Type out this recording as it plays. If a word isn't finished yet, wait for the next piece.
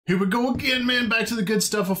Here we go again, man. Back to the good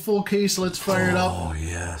stuff. A full case. Let's fire it up. Oh,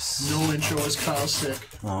 yes. No intro as Kyle's sick.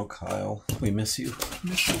 Oh, Kyle. We miss you.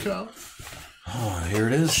 Miss you, Kyle. Oh, here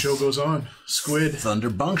it is. Show goes on. Squid. Thunder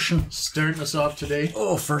Junction. Starting us off today.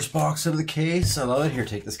 Oh, first box out of the case. I love it. Here,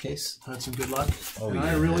 take this case. Had some good luck. Oh, and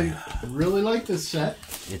yeah. I really like this set.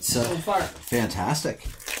 It's so far. Fantastic.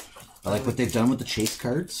 I like what they've done with the chase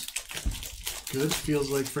cards. Good.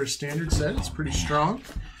 Feels like for a standard set, it's pretty strong.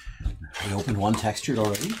 We opened one textured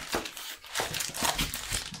already. I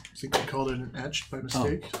think we called it an etched by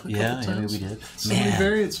mistake. Yeah, we did. So many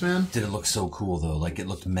variants, man. Did it look so cool though? Like it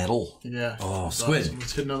looked metal. Yeah. Oh, Squid. Awesome.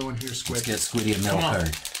 Let's hit another one here, Squid. Let's get Squiddy a metal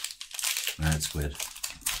card. All right, Squid.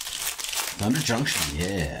 Thunder Junction.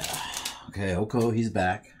 Yeah. Okay, Oko. He's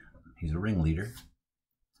back. He's a ringleader.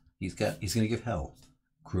 He's gonna give hell.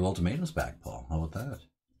 Cruel Ultimatum's back, Paul. How about that?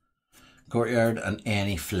 Courtyard and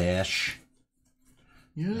Annie Flash.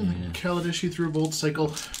 Yeah, and Kaladeshi through a Bolt Cycle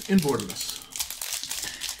in Borderless.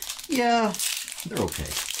 Yeah, they're okay.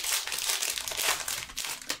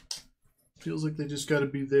 Feels like they just got to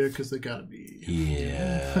be there because they got to be.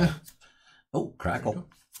 Yeah. Oh, Crackle.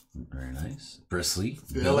 Very nice. Bristly.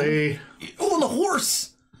 Billy. Oh, and the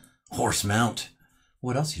horse. Horse mount.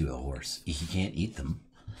 What else do you do with a horse? He can't eat them.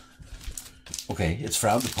 Okay, it's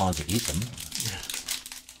frowned upon to eat them.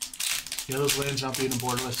 Yeah, those lands not being in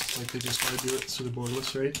Borderless, like they just got to do it so they're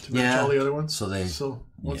Borderless, right? To match all the other ones. So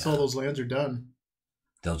once all those lands are done,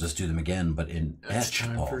 they'll just do them again, but in etched.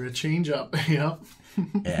 Time Paul. for a change up. Yep.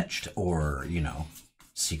 Etched, or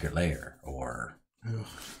Secret Lair, or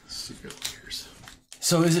Secret Lairs.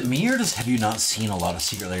 So is it me, or have you not seen a lot of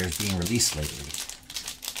Secret Lairs being released lately?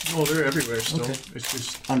 Oh, they're everywhere still. Okay. It's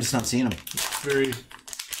just I'm just not seeing them. Very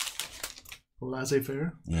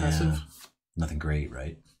laissez-faire, passive. Nothing great,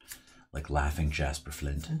 right? Like Laughing Jasper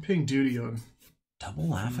Flint. I'm paying duty on double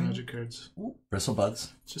Laughing Magic cards. Ooh, Bristlebuds.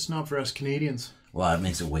 It's just not for us Canadians. Well, it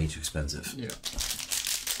makes it way too expensive. Yeah.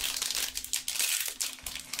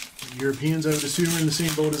 Europeans, I would assume, are in the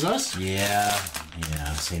same boat as us. Yeah,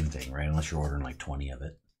 same thing, right? Unless you're ordering like 20 of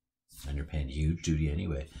it, and you're paying huge duty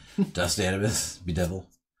anyway. Dust Animus, Bedevil,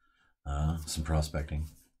 some prospecting,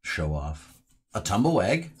 show off. A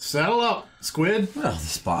Tumblewag. Saddle up, Squid. Well,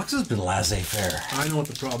 this box has been laissez-faire. I know what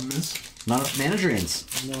the problem is. Not enough mana drains.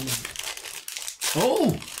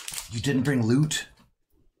 Oh! You didn't bring loot.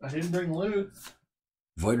 I didn't bring loot.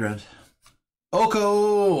 Void Rent.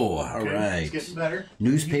 Oko! Alright. It's getting better.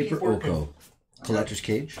 Newspaper Oko. Collector's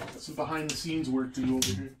Cage. Some behind-the-scenes work to do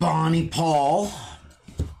over here. Bonnie Paul.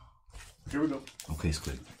 Here we go. Okay,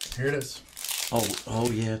 Squid. Here it is. Oh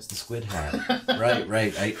yeah, it's the Squid hat.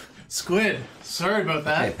 right. Squid. Sorry about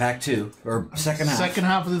that. Okay, pack 2. Or second half. Second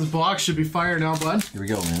half of this box should be fire now, bud. Here we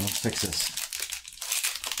go, man. Let's fix this.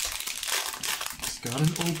 It's got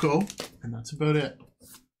an Oko, and that's about it.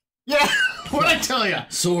 Yeah! What'd I tell you?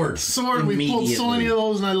 Sword. We pulled so many of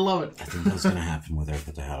those, and I love it. I think that's going to happen whether I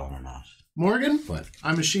put the hat on or not. Morgan? What?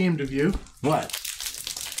 I'm ashamed of you. What?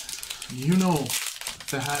 You know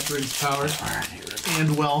the hat brings power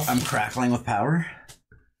and wealth. I'm crackling with power.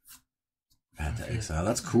 Hat to exile.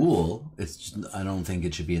 That's cool. It's just, I don't think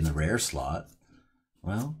it should be in the rare slot.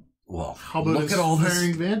 Well, how about look at all this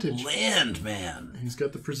advantage? Land, man. He's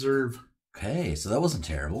got the preserve. Okay, so that wasn't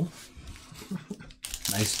terrible.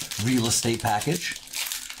 Nice real estate package.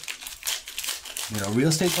 Real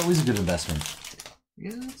estate's always a good investment.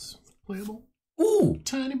 Yeah, it's playable. Ooh!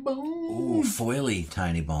 Tiny Bones. Ooh, foily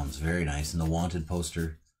Tiny Bones. Very nice. And the Wanted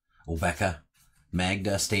poster. Obeka.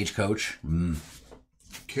 Magda, Stagecoach.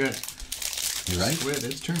 Good. You right? Squid,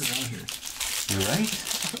 it's turned around here. You're right.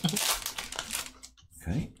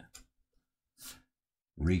 Okay.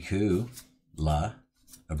 Riku. La.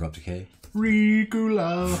 Abrupt Decay. Riku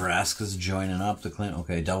Love. Vraska's joining up the Clint.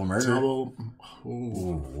 Okay, Double Murder.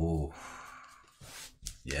 Ooh.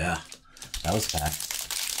 Yeah. That was packed.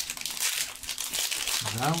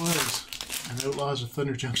 That was an Outlaws of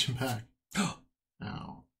Thunder Junction pack.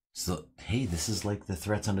 Ow. So, hey, this is like the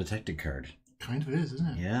Threats Undetected card. Kind of is, isn't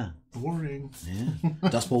it? Yeah. Boring. Yeah.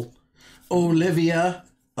 Dust Bowl. Olivia.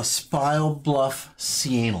 A Spile Bluff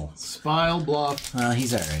Sienal. Spile Bluff.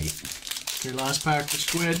 He's alright. Okay, last pack for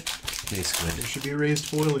Squid. Okay, Squid. There should be a raised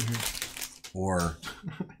foil in here. Or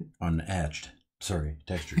unetched. Sorry,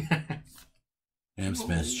 textured. M.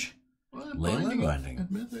 Smith. Layla Binding.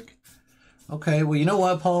 Mythic. Okay, well, you know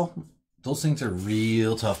what, Paul? Those things are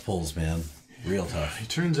real tough pulls, man. Real tough. It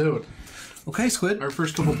turns out. Okay, Squid. Our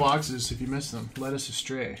first couple boxes, if you missed them, led us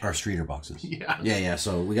astray. Our streeter boxes. Yeah. Yeah.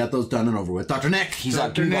 So we got those done and over with. Dr. Nick, he's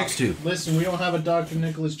on box 2. Listen, we don't have a Dr.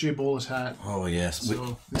 Nicholas J. Bolus hat. Oh, yes.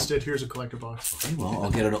 So instead, here's a collector box. Okay, well, I'll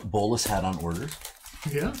get a Bolus hat on order.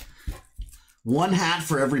 Yeah. 1 hat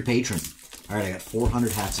for every patron. All right, I got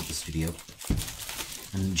 400 hats at the studio.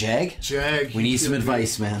 And Jag, we need some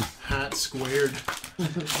advice, man. Hat squared. All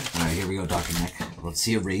right, here we go, Dr. Nick. Let's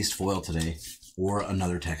see a raised foil today or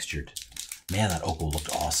another textured. Man, that Oko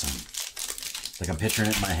looked awesome. Like I'm picturing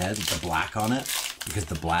it in my head with the black on it because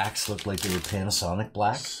the blacks looked like they were Panasonic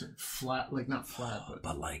blacks. Flat, like not flat,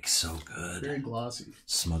 but like so good. Very glossy.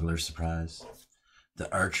 Smuggler's Surprise.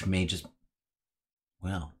 The Archmage's.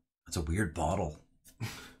 Well, it's a weird bottle.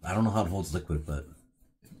 I don't know how it holds liquid, but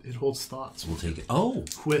it holds thoughts. We'll take it. Oh,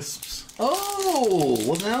 wisps. Oh,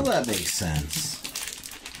 well now that makes sense.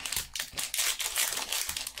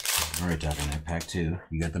 All right, Dr. Nick, pack 2.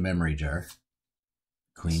 You got the memory jar.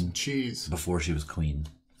 Queen. Cheese. Before she was queen.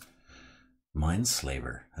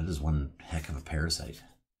 Mindslaver. That is one heck of a parasite.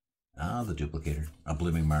 Ah, the duplicator. A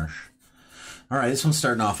blooming marsh. All right, this one's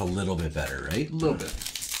starting off a little bit better, right? A little bit.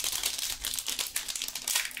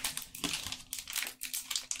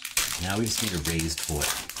 Now we just need a raised foil.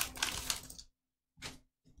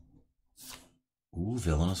 Ooh,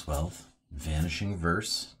 Villainous Wealth. Vanishing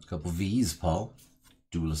Verse. A couple V's, Paul.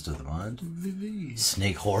 Duelist of the Mind. VV.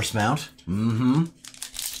 Snake Horse Mount. Mm-hmm.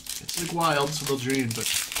 It's like wild, so they'll drain, but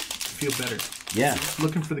feel better. Yeah.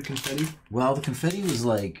 Looking for the confetti? Well, the confetti was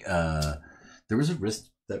like, there was a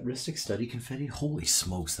that Ristic Study confetti. Holy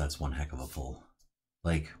smokes, that's one heck of a pull.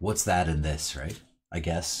 Like, what's that in this, right? I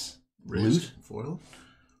guess. Raised loot? Foil?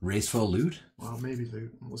 Raised foil loot? Well, maybe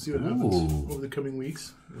loot. We'll see what happens over the coming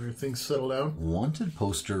weeks, where things settle down. Wanted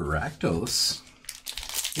poster Rakdos.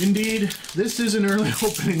 Indeed, this is an early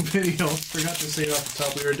opening video. Forgot to say it off the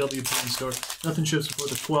top, we are a WPN store. Nothing ships before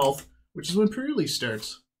the 12th, which is when pre-release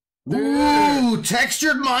starts. Ooh,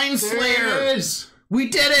 textured Mindslayer! There it is! We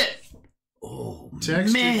did it! Oh,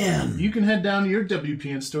 textured, man! You can head down to your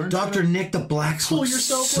WPN store. And Dr. Nick, the blacks look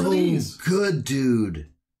so good, dude.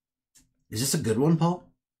 Is this a good one, Paul?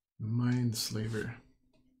 Mindslaver.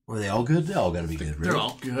 Were they all good? They all gotta be good, right? They're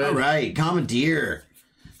all good. All right, Commandeer.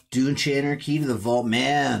 Dune Chanter, Key to the Vault.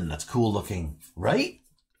 Man, that's cool looking. Right?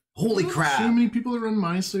 Holy crap. So many people that run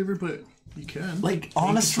Mindslaver, but you can. Like,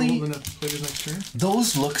 honestly, players next turn.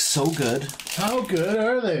 Those look so good. How good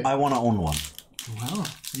are they? I want to own one. Wow.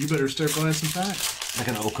 You better start buying some packs. Like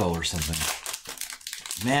an Oko or something.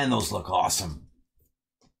 Man, those look awesome.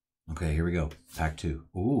 Okay, here we go. Pack 2.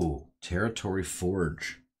 Ooh, Territory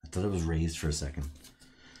Forge. I thought it was raised for a second.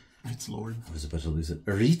 It's lowered. I was about to lose it.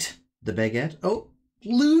 Arit, the baguette. Oh,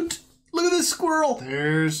 loot. Look at this squirrel.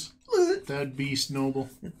 There's that beast noble.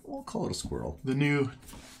 We'll call it a squirrel. The new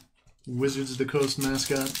Wizards of the Coast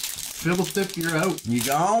mascot. Fibblethip, you're out. You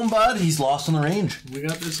gone, bud? He's lost on the range. We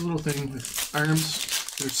got this little thing with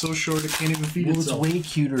arms. They're so short it can't even feed itself. It's way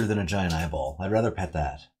cuter than a giant eyeball. I'd rather pet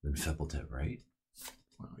that than Fibblethip, right?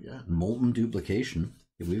 Well, yeah. Molten Duplication.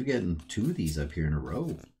 Yeah, we've gotten 2 of these up here in a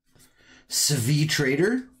row. Savvy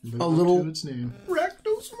Trader. A little its name.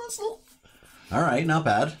 Rakdos muscle. All right, not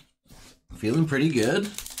bad. Feeling pretty good.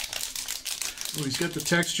 Oh, he's got the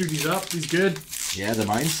texture. He's up. He's good. Yeah, the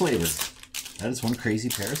Mindslaver. That is one crazy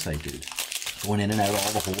parasite, dude. Going in and out of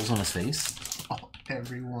all the holes on his face. Oh,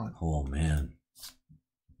 everyone. Oh, man.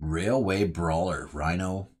 Railway Brawler.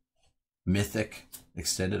 Rhino. Mythic.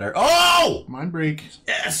 Extended art. Oh! Mind Break.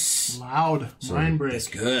 Yes! Loud. So Mind Break. That's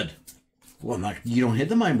good. Well, you don't hit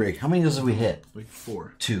the Mind Break. How many does we hit? Like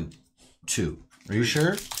 4. 2. Are you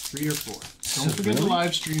sure? 3 or 4. Don't forget the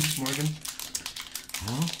live streams, Morgan.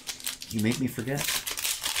 Well, you make me forget.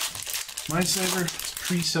 Mindslaver, it's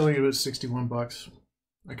pre-selling about $61.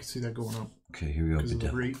 I could see that going up. Okay, here we go. Because of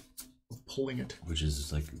the rate of pulling it. Which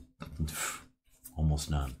is like almost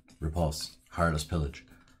none. Repulse. Heartless Pillage.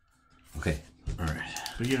 Okay, alright.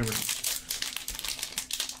 But you never know.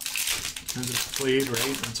 As it's played,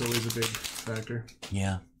 right? That's always a big factor.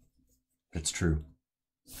 Yeah, that's true.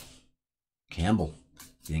 Campbell.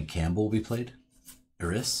 You think Campbell will be played?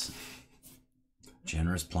 Eris?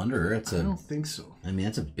 Generous Plunderer. I don't think so. I mean,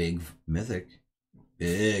 that's a big mythic.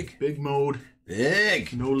 Big. Big mode.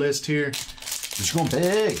 Big. No list here. Just going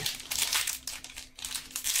big.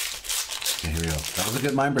 Okay, here we go. That was a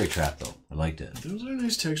good Mind Break trap, though. I liked it. Those are a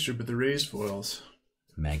nice texture, but the raised foils.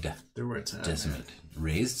 Magda. They're where it's at. Decimate.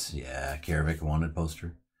 Raised? Yeah. Karavik wanted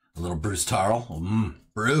poster. A little Bruce Tarl.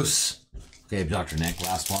 Bruce. Okay, Dr. Nick,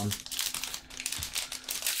 last one.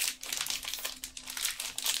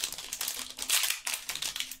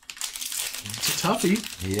 It's a toughie.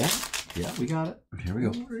 Yeah, we got it. Here we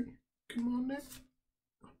go. Come on, Nick.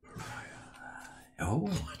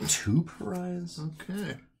 Oh, 2 pariahs.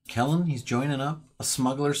 Okay. Kellen, he's joining up. A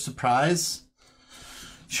Smuggler's Surprise.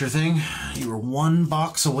 Sure thing. You were 1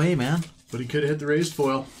 box away, man. But he could have hit the raised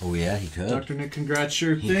foil. Oh, yeah, he could. Dr. Nick, congrats,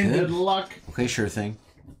 sure thing. Good luck. Okay, sure thing.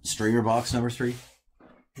 Streamer box number 3.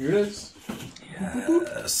 Here it is.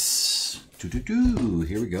 Yes.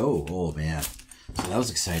 Here we go. Oh, man. So that was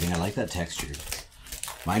exciting. I like that texture.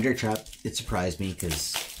 Mind Ray Trap, it surprised me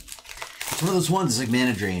because it's one of those ones, it's like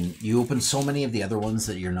Mana Drain. You open so many of the other ones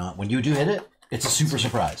that you're not. When you do hit it, it's a super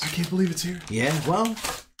surprise. I can't believe it's here. Yeah, well,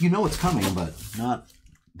 you know it's coming, but not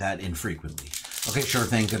that infrequently. Okay, sure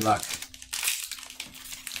thing. Good luck.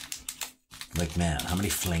 Like, man, how many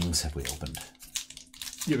flings have we opened?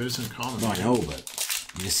 Yeah, but it's in common. No, I know, but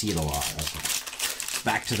you just see it a lot. Okay.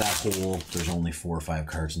 Back to that hole. There's only 4 or 5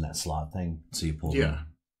 cards in that slot thing, so you pull them.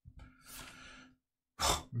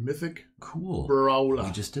 Mythic. Cool. Brawler.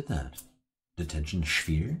 We just did that. Detention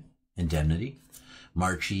Sphere. Indemnity.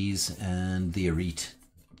 Marchies and the Arete.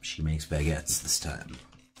 She makes baguettes this time.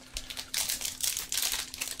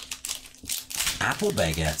 Apple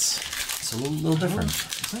baguettes. It's a little different.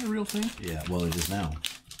 Is that a real thing? Yeah, well, it is now.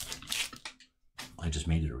 I just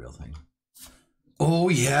made it a real thing. Oh,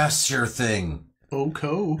 yes, sure thing.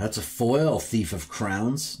 Oko. That's a foil Thief of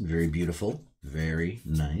Crowns. Very beautiful. Very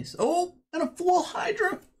nice. Oh, and a full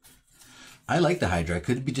Hydra. I like the Hydra. It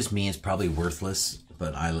could be just me. It's probably worthless,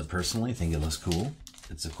 but I personally think it looks cool.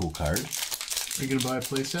 It's a cool card. Are you going to buy a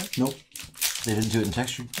playset? Nope. They didn't do it in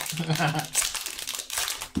texture.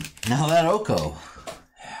 Now that Oko.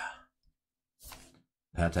 Yeah.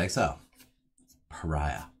 Path to Exile.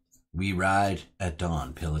 Pariah. We ride at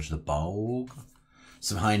dawn. Pillage the bog.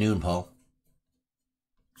 Some high noon, Paul.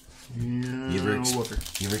 Yeah. You ever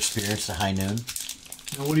experienced a high noon?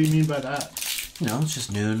 Now, what do you mean by that? You know, it's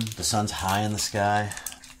just noon. The sun's high in the sky.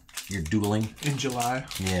 You're dueling. In July?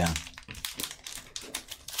 Yeah.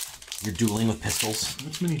 You're dueling with pistols.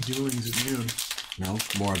 Not many duelings at noon. No?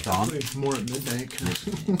 More at dawn? More at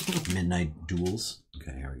midnight. Midnight duels.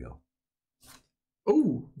 Okay, here we go.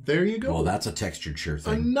 Oh, there you go. Well, that's a textured sure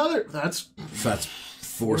thing. Another. That's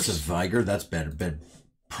Force of Vigor. That's better.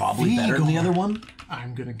 Probably better than the other one.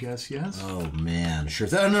 I'm going to guess yes. Oh, man. Sure.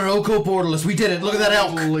 That an Oko Borderless. We did it. Look at that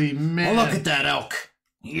elk. Holy man. Oh, look at that elk.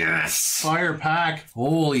 Yes. Fire pack.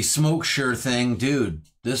 Holy smoke, sure thing. Dude,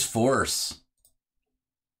 this Force.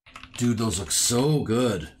 Dude, those look so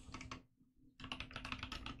good.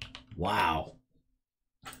 Wow.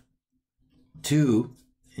 2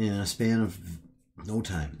 in a span of no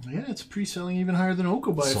time. Yeah, it's pre-selling even higher than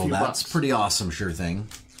Oko by a few bucks. So that's pretty awesome, sure thing.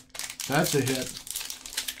 That's a hit.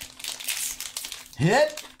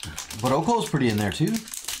 Hit? But Oko's pretty in there, too.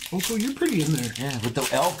 Oko, you're pretty in there. Yeah, with the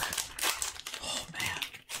elk. Oh,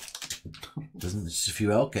 man. Doesn't just a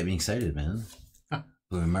few elk get me excited, man?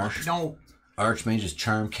 Blue Marsh. No. Archmage's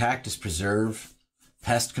Charm, Cactus Preserve,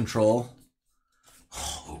 Pest Control.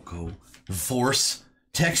 Oh, Oko. Force.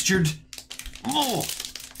 Textured. Oh.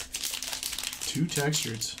 2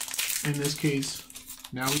 textures. In this case,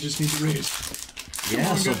 now we just need to raise.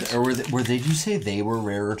 Yeah, so or did you say they were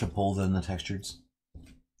rarer to pull than the textures?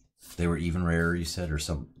 They were even rarer, you said, or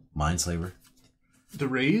some Mindslaver? The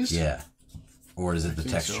raised? Yeah. Or is it the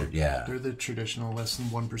textured? So. Yeah. They're the traditional less than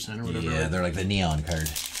 1% or whatever. Yeah, they're like the neon card.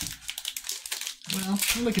 Well,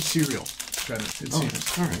 they're like a cereal. Kind of.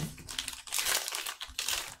 It's all right.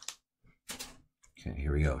 Okay,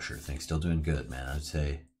 here we go. Sure thing. Still doing good, man. I'd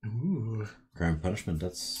say. Ooh. Crime Punishment,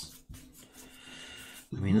 that's...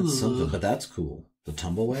 I mean, it's something, but that's cool. The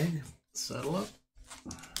Tumblewag? Settle up.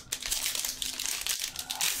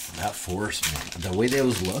 That Force, man. The way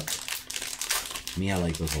those look, me, I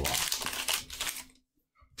like those a lot.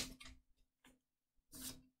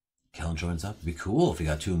 Kellen joins up. It'd be cool if we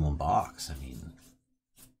got 2 in one box. I mean,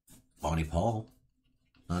 Bonnie Paul.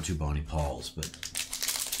 Not 2 Bonnie Pauls, but...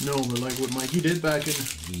 No, but like what Mikey did back in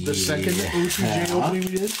the second OTJ opening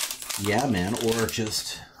we did? Yeah, man. Or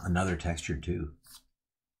just another texture, too.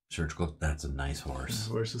 Surgical, that's a nice horse.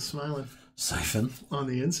 The horse is smiling. Siphon. On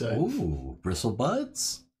the inside. Ooh, Bristle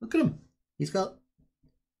Buds. Look at him. He's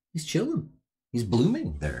chilling. He's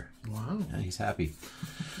blooming there. Wow. Yeah, he's happy.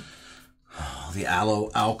 Oh, the Aloe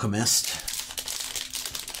Alchemist.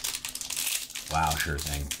 Wow, sure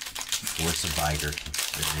thing. Force of Vigor.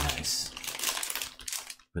 Very nice.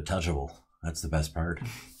 But touchable. That's the best part.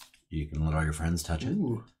 You can let all your friends touch it.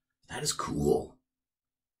 Ooh. That is cool.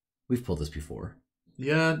 We've pulled this before.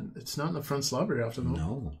 Yeah, it's not in the front slot very often, though.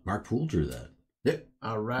 No. Mark Poole drew that. Yep.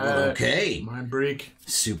 All right. Well, okay. Mind break.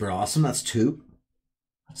 Super awesome. That's 2.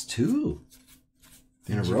 That's 2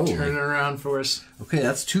 in a row. Turning around for us. Okay,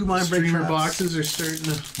 that's 2 Mind Break Streamer tracks. boxes are starting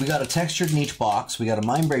to... We got a textured in each box. We got a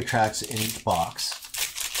Mind Break tracks in each box.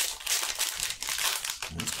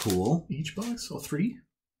 That's cool. Each box? All 3?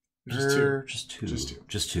 Just two.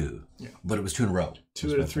 Just two. Yeah. But it was 2 in a row.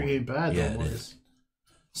 2 out of 3 ain't bad. Yeah, it is.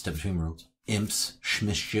 Step between worlds. Imps,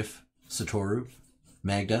 Schmischiff, Satoru,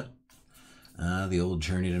 Magda. The old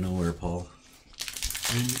Journey to Nowhere, Paul.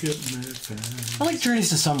 I like Journeys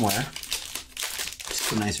to Somewhere.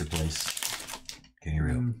 It's a nicer place. Okay, here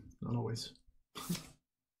we go. Not always.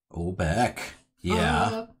 Oh, Beck.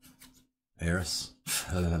 Yeah. Eris.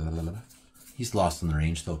 He's lost in the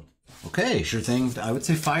range, though. Okay, sure thing. I would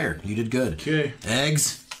say fire. You did good. Okay.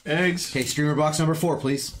 Eggs. Eggs. Okay, streamer box number 4,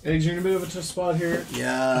 please. Eggs are in a bit of a tough spot here.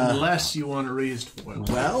 Yeah. Unless you want a raised foil.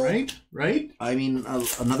 Well, right? I mean,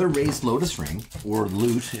 another raised lotus ring, or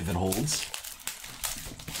loot if it holds.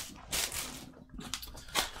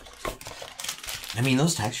 I mean,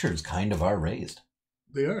 those textures kind of are raised.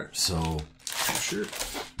 They are. So. Sure.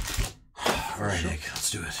 All right, Egg,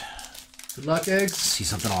 let's do it. Good luck, Eggs. See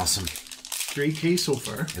something awesome. Great case so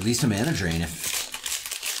far. At least a mana drain, if.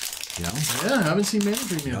 You know? Yeah, I haven't seen mana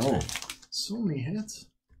drain yet. No. So many hits.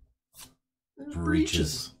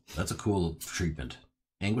 Breaches. That's a cool treatment.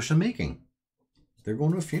 Anguish of Making. They're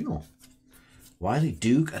going to a funeral. Wiley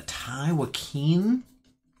Duke, a Ty Joaquin.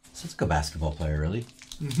 So that's a good basketball player, really.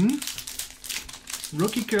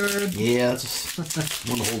 Rookie card. Yeah, that's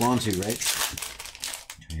one to hold on to, right?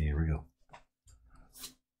 Okay, here we go.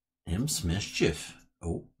 Imps Mischief.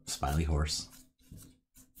 Oh, Smiley Horse.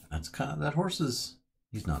 That's kind of, that horse is,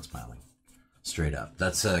 he's not smiling. Straight up.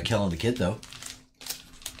 That's Kellen the Kid, though.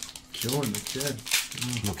 Killing the Kid.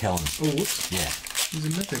 No Kellen. Oh, whoops. Yeah. He's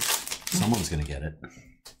a mythic. Someone's going to get it.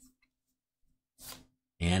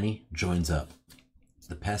 Annie joins up.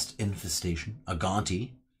 The Pest Infestation. A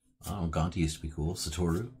Gaunty. Oh, Gaunty used to be cool.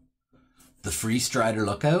 Satoru. The Free Strider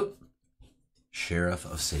Lookout. Sheriff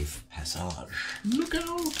of Safe Passage. Look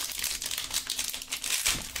out!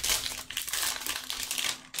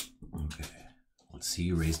 Okay. Let's see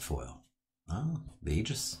you raised foil. Oh, the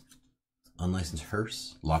Aegis. Unlicensed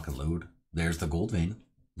Hearse. Lock and Load. There's the Gold Vein.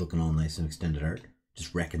 Looking all nice and extended art.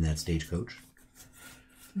 Just wrecking that stagecoach.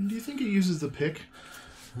 Do you think it uses the pick?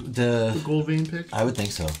 The Gold Vein pick? I would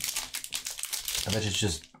think so. I bet it's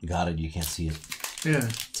just got it. You can't see it. Yeah,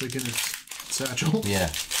 it's like in its satchel. Yeah.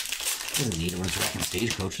 Doesn't need it when it's wrecking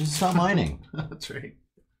stagecoaches. It's not mining. That's right.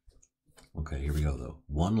 Okay, here we go, though.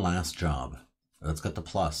 One last job. That's got the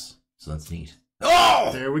plus, so that's neat. Oh!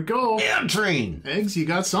 There we go. And train! Eggs, you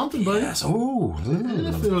got something, buddy. Yes. Oh.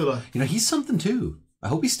 You know, he's something, too. I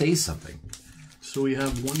hope he stays something. So we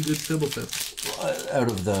have one good Fibblefip. Out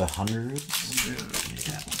of the hundreds?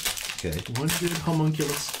 Yeah. Okay. One good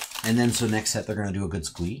Homunculus. And then, so next set, they're going to do a good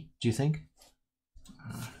squee, do you think?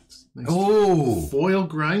 Nice. Oh! Foil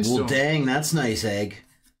Grindstone. Well, dang, that's nice, Egg.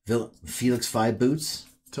 Felix 5 boots.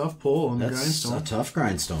 Tough pull on the That's Grindstone. a tough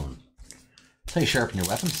Grindstone. That's how you sharpen your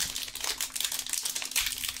weapons.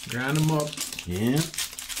 Grind them up. Yeah.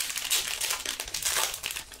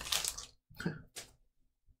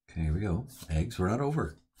 Okay, here we go. Eggs, we're not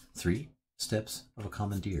over. 3 steps of a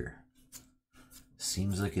commandeer.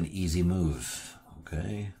 Seems like an easy move.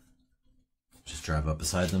 Okay. Just drive up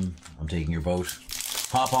beside them. I'm taking your boat.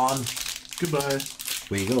 Hop on. Goodbye.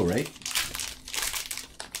 Way you go, right?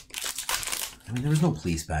 I mean, there was no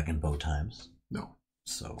police back in boat times. No.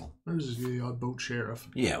 So. There's just the odd boat sheriff.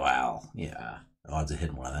 Yeah, well, yeah. Odds of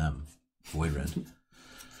hitting one of them. Void Red.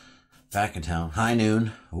 Back in town. High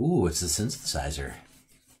noon. Ooh, it's a synthesizer.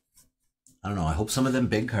 I don't know. I hope some of them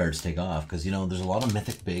big cards take off because, you know, there's a lot of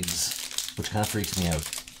mythic bigs, which kind of freaks me out.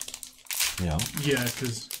 You know? Yeah,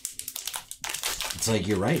 because it's like,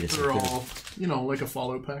 you're right. It's they're like all, you know, like a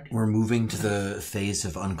follow pack. We're moving to the phase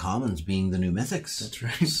of uncommons being the new mythics. That's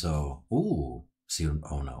right. So, ooh. See,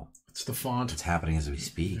 oh no. It's the font. It's happening as we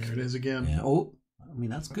speak. There it is again. Yeah. Oh, I mean,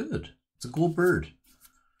 that's good. It's a gold bird.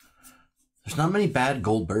 There's not many bad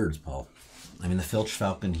gold birds, Paul. I mean, the Filch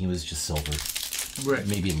Falcon, he was just silver. Right.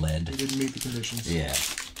 Maybe lead. He didn't meet the conditions. Yeah.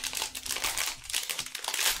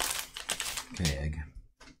 Okay, Egg.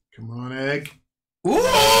 Come on, Egg. Ooh,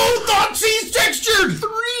 Thoughtseize textured!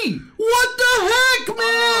 3! What the heck,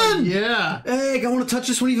 man? Yeah. Egg, I want to touch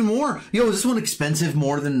this one even more. Yo, is this one expensive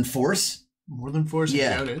more than Force? More than Force?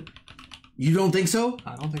 Yeah. I doubt it. You don't think so?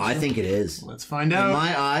 I don't think so. I think it is. Let's find out. In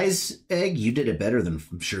my eyes, Egg, you did it better than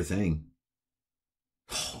Sure Thing.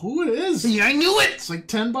 Oh, it is. Yeah, I knew it! It's like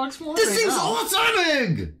 $10 more. This right thing's now. awesome,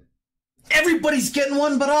 Egg! Everybody's getting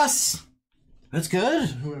one but us. That's good.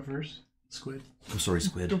 Whoever's. Squid. I'm sorry,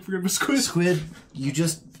 Squid. Don't forget about Squid. Squid, you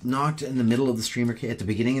just knocked in the middle of the streamer case, at the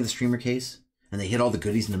beginning of the streamer case, and they hit all the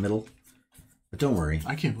goodies in the middle. But don't worry.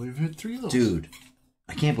 I can't believe I hit 3 of those. Dude,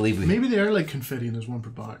 I can't believe we... Maybe they are like confetti and there's one per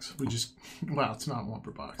box. We just... Well, it's not one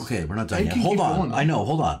per box. Okay, we're not done yet. Hold on. Going. I know,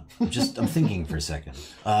 hold on. I'm thinking for a second.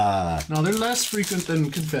 No, they're less frequent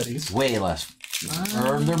than confettis. Way less.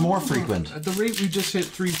 Or they're more frequent. At the rate we just hit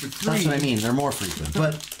 3 for 3. That's what I mean. They're more frequent.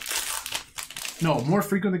 But... No, more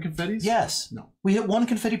frequent than confettis? Yes. No. We hit 1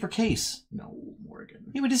 confetti per case. No,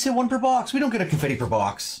 Morgan. Yeah, we just hit 1 per box. We don't get a confetti per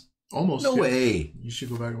box. Almost. No way. You should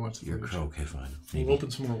go back and watch the footage. Okay, fine. Maybe. We'll open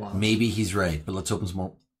some more wilds. Maybe he's right, but let's open some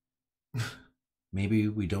more. Maybe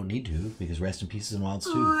we don't need to, because rest in pieces and wilds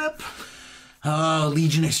too. Rip. Oh,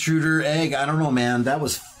 Legion Extruder Egg. I don't know, man. That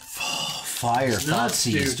was fire.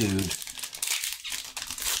 Thoughtseize, dude.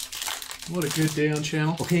 What a good day on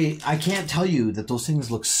channel. Okay, I can't tell you that those things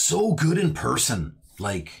look so good in person.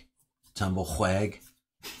 Like Tumble Whag,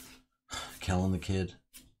 Kellen the Kid,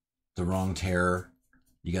 The Wrong Terror.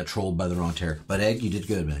 You got trolled by The Wrong Terror. But Egg, you did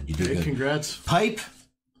good, man. You did good. Congrats. Pipe.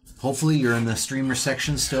 Hopefully you're in the streamer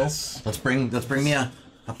section still. Yes. Let's bring me a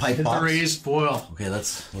pipe Hit box. the raised foil. Okay,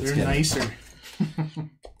 let's They're get nicer.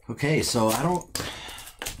 Okay, so I don't...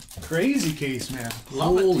 Crazy case, man.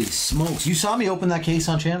 Love Holy smokes. You saw me open that case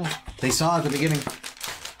on channel. They saw at the beginning.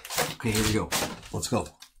 Okay, here we go. Let's go.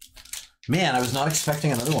 Man, I was not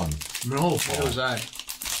expecting another one. No, so was I.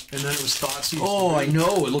 And then it was Thoughtseize. Oh, I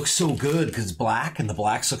know. It looks so good because it's black and the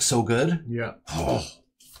blacks look so good. Yeah. Oh.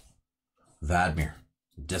 Vadmir.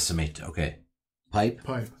 Decimate. Okay. Pipe.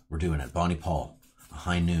 We're doing it. Bonnie Paul. A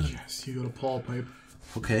high noon. Yes, you got a Paul pipe.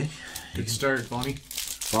 Okay. Good start, Bonnie.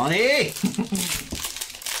 Bonnie!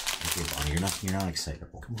 Okay, Bonnie, you're not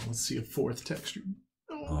excitable. Come on, let's see a 4th texture.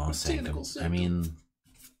 Oh, Sanctum. I mean,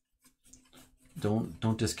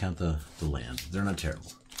 don't discount the land. They're not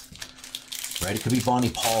terrible. Right? It could be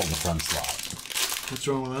Bonnie Paul in the front slot. What's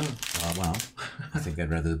wrong with that? Well, I think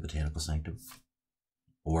I'd rather the Botanical Sanctum.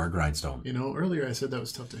 Or a Grindstone. You know, earlier I said that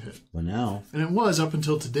was tough to hit. But now... And it was up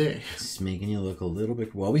until today. It's making you look a little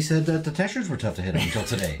bit... Well, we said that the textures were tough to hit up until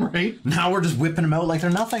today. Right? Now we're just whipping them out like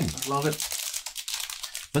they're nothing. Love it.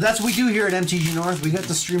 But that's what we do here at MTG North. We got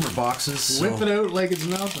the streamer boxes. So... Whip it out like it's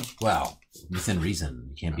nothing. Well, within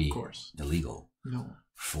reason. You can't be illegal. No.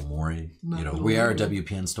 Fumori. You know, we are a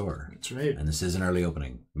WPN store. That's right. And this is an early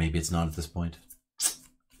opening. Maybe it's not at this point.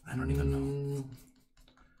 I don't even know.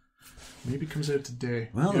 Maybe it comes out today.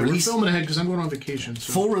 Well, yeah, we're filming ahead because I'm going on vacation.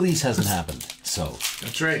 So. Full release hasn't happened, so...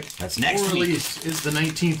 That's right. That's next Full week. release is the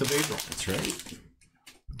 19th of April. That's right.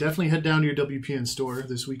 Definitely head down to your WPN store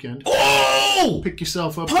this weekend. Oh! Pick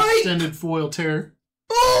yourself up an extended foil tear.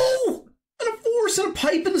 Oh! And a force and a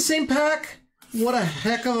pipe in the same pack. What a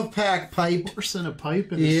heck of a pack, Pipe. Force and a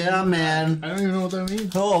pipe. Yeah, man. I don't even know what that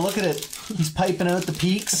means. Oh, look at it. He's piping out the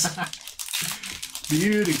peaks.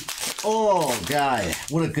 Beauty. Oh, guy.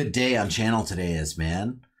 What a good day on channel today is,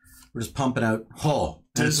 man. We're just pumping out... Oh,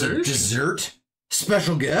 dessert? Dessert?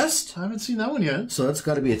 Special guest? I haven't seen that one yet. So that's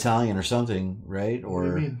got to be Italian or something, right? Or,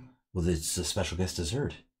 what do you mean? Well, it's a special guest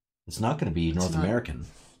dessert. It's not going to be North American.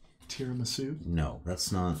 Tiramisu? No,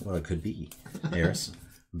 that's not... Well, it could be. Eris.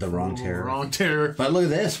 The Wrong Terror. Wrong Terror. But look at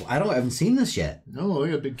this. I haven't seen this yet. No, look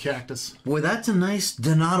at a big cactus. Boy, that's a nice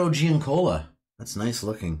Donato Giancola. That's nice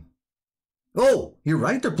looking. Oh, you're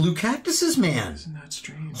right. They're blue cactuses, man. Isn't that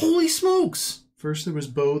strange? Holy smokes. First there was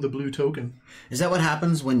Bo, the blue token. Is that what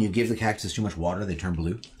happens when you give the cactus too much water, they turn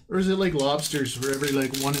blue? Or is it like lobsters, for every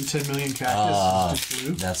like 1 in 10 million cactus is just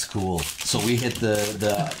blue? That's cool. So we hit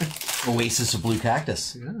the oasis of blue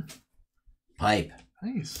cactus. Yeah. Pipe.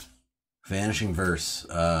 Nice. Vanishing Verse.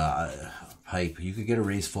 Pipe. You could get a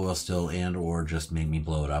raised foil still and or just make me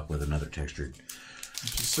blow it up with another textured.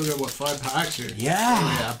 You still got, what, 5 packs here? Yeah.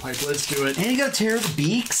 Oh, yeah, Pipe, let's do it. And you gotta tear the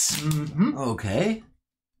beaks? Mm-hmm. Okay.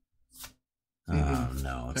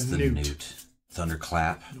 No, it's the Newt.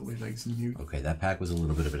 Thunderclap. Nobody likes Newt. Okay, that pack was a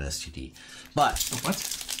little bit of an STD. But...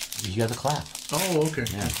 What? You got the clap. Oh, okay.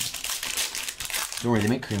 Yeah. Don't worry, they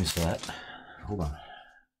make creams for that. Hold on.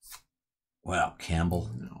 Wow, Campbell.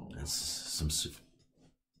 No. That's some...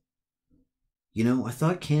 You know, I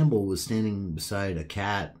thought Campbell was standing beside a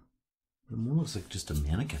cat. It more looks like just a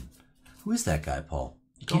mannequin. Who is that guy, Paul?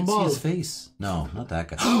 You can't see his face. No, not that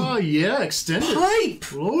guy. Oh, yeah, extended.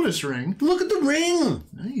 Pipe! Lotus ring. Look at the ring!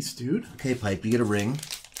 Nice, dude. Okay, Pipe, you get a ring.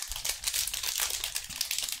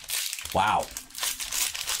 Wow.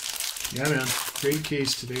 Yeah, man. Great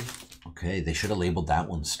case today. Okay, they should have labeled that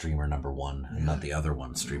one streamer number 1 and not the other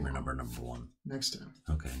one streamer number 1. Next time.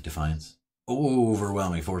 Okay, Defiance.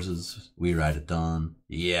 Overwhelming forces. We ride at dawn.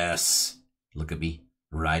 Yes. Look at me.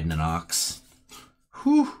 Riding an ox.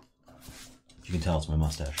 Whew. You can tell it's my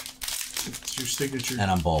mustache. It's your signature.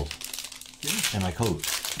 And I'm bald. Yeah. And my coat.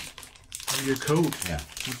 Oh, your coat. Yeah.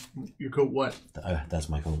 Your coat what? That's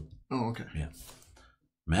my coat. Oh, okay. Yeah.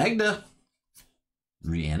 Magda.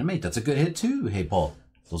 Reanimate. That's a good hit too. Hey, Paul.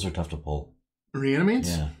 Those are tough to pull. Reanimates?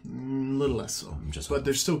 Yeah. A little less so. But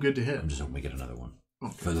they're still good to hit. I'm just hoping we get another one.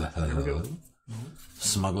 Okay. There we go.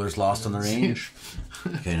 Smugglers lost on the range.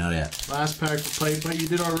 Okay, not yet. Last pack of pipe, but you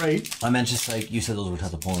did all right. I meant just like you said, those were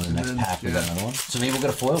tough to pull in the next pack. We got another one. So maybe we'll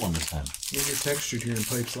get a foil one this time. Maybe you're textured here in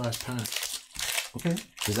pipe's last pack. Okay.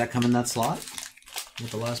 Does that come in that slot?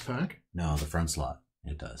 With the last pack? No, the front slot.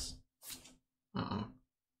 It does.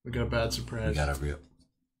 We got a bad surprise. We got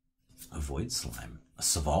a Void Slime. A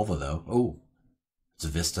Savalva, though. Oh. It's a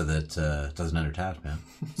Vista that doesn't enter tap, man.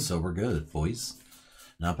 So we're good, boys.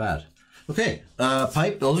 Not bad. Okay,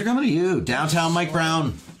 Pipe, those are coming to you. Downtown Mike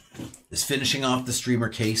Brown is finishing off the streamer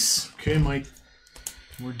case. Okay, Mike.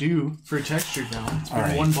 We're due for a texture now. It's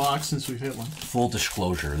been one box since we've hit one. Full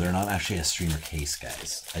disclosure, they're not actually a streamer case,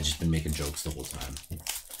 guys. I've just been making jokes the whole time.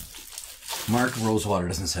 Mark Rosewater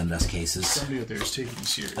doesn't send us cases. Somebody out there is taking me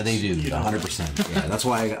serious. They do, 100%. Yeah, that's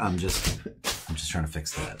why I'm just trying to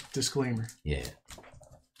fix that. Disclaimer. Yeah.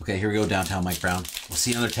 Okay, here we go, Downtown Mike Brown. We'll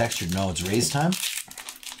see another texture. No, it's raise time.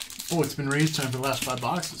 Oh, it's been raise time for the last 5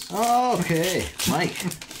 boxes. Oh, okay. Mike,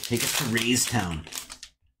 take us to Raise Town.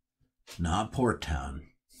 Not Port Town.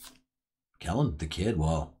 Kellen, the kid,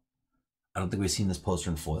 well, I don't think we've seen this poster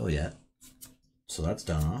in foil yet. So that's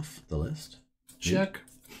done off the list. Check.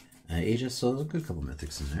 Aegis, so there's a good couple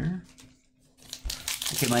mythics in there.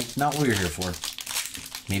 Okay, Mike, not what you're here for.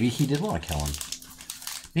 Maybe he did want a Kellen.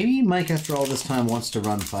 Maybe Mike, after all this time, wants to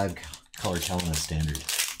run 5-color Kellen as standard.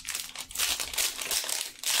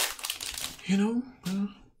 You know,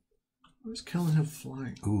 why does Kellen have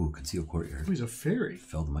flying? Ooh, Concealed Courtyard. Oh, he's a fairy.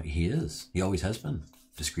 He is. He always has been.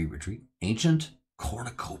 Discreet Retreat. Ancient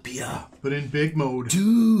Cornucopia. But in big mode.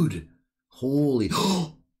 Dude! Holy...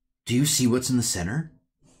 Do you see what's in the center?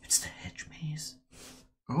 It's the Hedge Maze.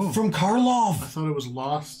 Oh. From Karlov! I thought it was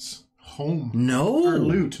Lost's home. No! Or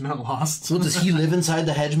loot, not Lost. So does he live inside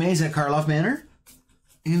the Hedge Maze at Karlov Manor?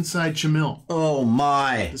 Inside Chamil. Oh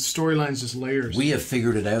my! The storyline's just layers. We have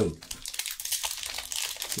figured it out.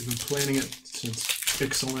 We've been planning it since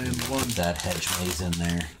Ixalan 1. That Hedge Maze in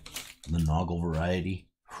there. The Noggle variety.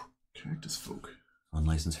 Cactus Folk.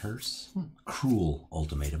 Unlicensed Hearse. Cruel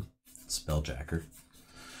Ultimatum. Spelljacker.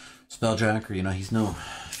 Spelljacker, you know, he's no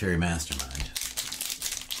fairy mastermind.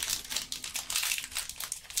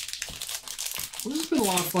 Well, this has been a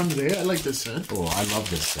lot of fun today. I like this set. Oh, I love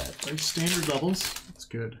this set. Like standard doubles. It's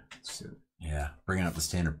good. It's good. Yeah, bringing up the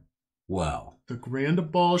standard. Wow. The Grand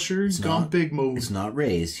Abolisher's gone big mode. It's not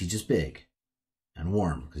raised, he's just big. And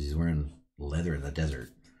warm, because he's wearing leather in the desert.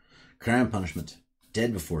 Crime Punishment.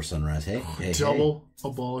 Dead Before Sunrise. Hey, hey, Double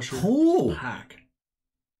Abolisher. Oh! Hack.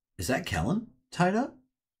 Is that Kellen tied up?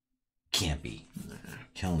 Can't be. Nah.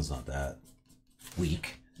 Kellen's not that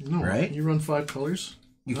weak. No, right? You run 5 colors.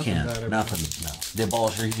 You can't. Nothing. No. The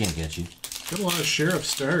Abolisher, he can't get you. Got a lot of Sheriff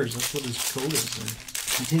stars. That's what his code is.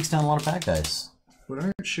 There. He takes down a lot of bad guys. But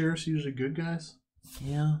aren't sheriffs usually good guys?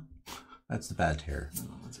 Yeah. That's the bad terror. No,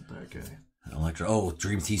 that's a bad guy. Electro. Oh,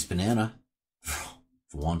 Dream Thief's Banana.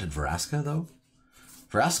 Wanted Vraska, though?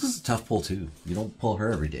 Vraska's a tough pull, too. You don't pull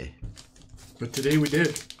her every day. But today we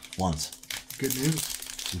did. Once. Good news.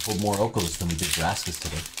 We pulled more Okos than we did Vraskas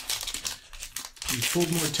today. We pulled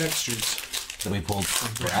more textures than we pulled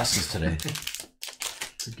Vraskas today.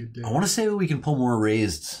 It's a good day. I want to say we can pull more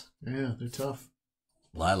raised. Yeah, they're tough.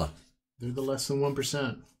 Lila. They're the less than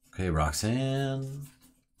 1%. Okay, Roxanne.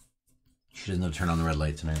 She doesn't have to turn on the red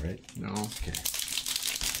light tonight, right? No. Okay.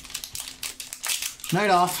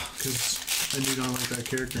 Night off. Because I do not like that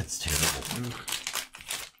character. That's terrible. Ugh.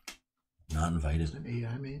 Not invited. An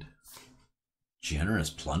AI made? Generous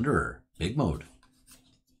Plunderer. Big mode.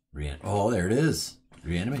 Oh, there it is.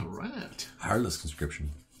 Reanimate. Alright. Heartless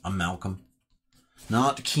Conscription. I'm Malcolm.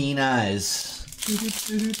 Not Keen Eyes.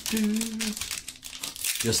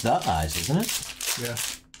 Just that eyes, isn't it? Yeah.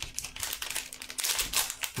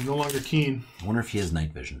 You're no longer keen. I wonder if he has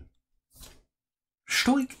night vision.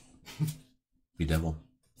 Stoik. Bedevil.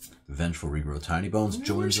 Vengeful Regrow. Tiny Bones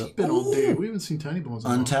joins up. Been all day. We haven't seen Tiny Bones.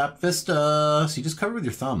 Untap Vista. So you just cover with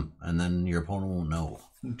your thumb, and then your opponent won't know.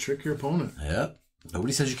 And trick your opponent. Yep.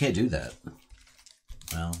 Nobody says you can't do that.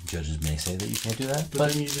 Well, judges may say that you can't do that.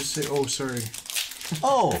 But then you just say, oh, sorry.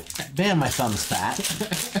 Oh, man, my thumb's fat.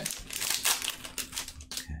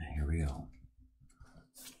 Okay, here we go.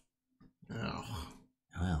 Oh.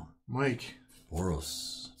 Well. Mike.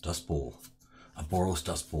 Boros. Dust Bowl. A Boros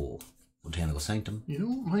Dust Bowl. Botanical Sanctum. You know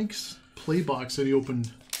Mike's play box that he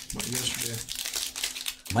opened yesterday?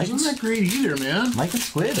 Mike wasn't that great either, man. Mike and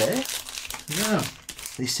Squid, eh? Yeah.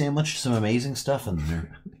 They sandwiched some amazing stuff in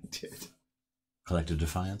there. They did. Collective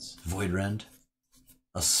Defiance. Void Rend.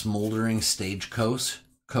 A smoldering stagecoach.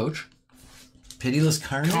 Pitiless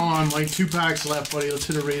Carnage. Come on, Mike. 2 packs left, buddy. Let's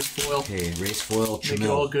hit a race foil. Okay, race foil. Make it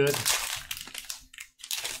all good.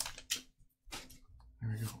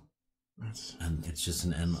 There we go. And it's just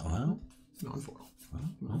an N. Well, non-foil.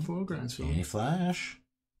 Non-foil grind seal. Any flash.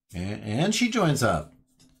 And she joins up.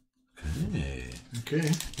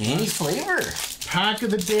 Okay. Any flavor. Pack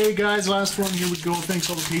of the day, guys. Last one. Here we go. Thanks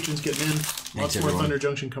all the patrons getting in. Lots more Thunder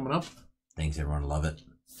Junction coming up. Thanks, everyone. Love it.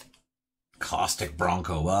 Caustic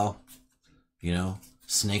Bronco. Well, you know,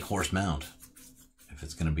 Snake Horse Mount. If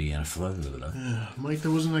it's going to be in a flavor. Mike,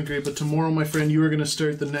 that wasn't that great. But tomorrow, my friend, you are going to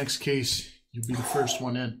start the next case. You'll be the first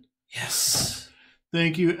one in. Yes.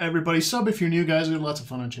 Thank you, everybody. Sub if you're new, guys. We have lots of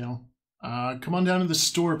fun on the channel. Come on down to the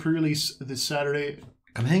store pre-release this Saturday.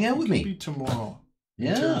 Come hang out with me. Be tomorrow.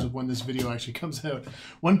 Yeah. In terms of when this video actually comes out.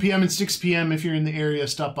 1 p.m. and 6 p.m. If you're in the area,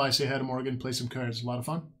 stop by, say hi to Morgan, play some cards. A lot of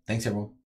fun. Thanks, everyone.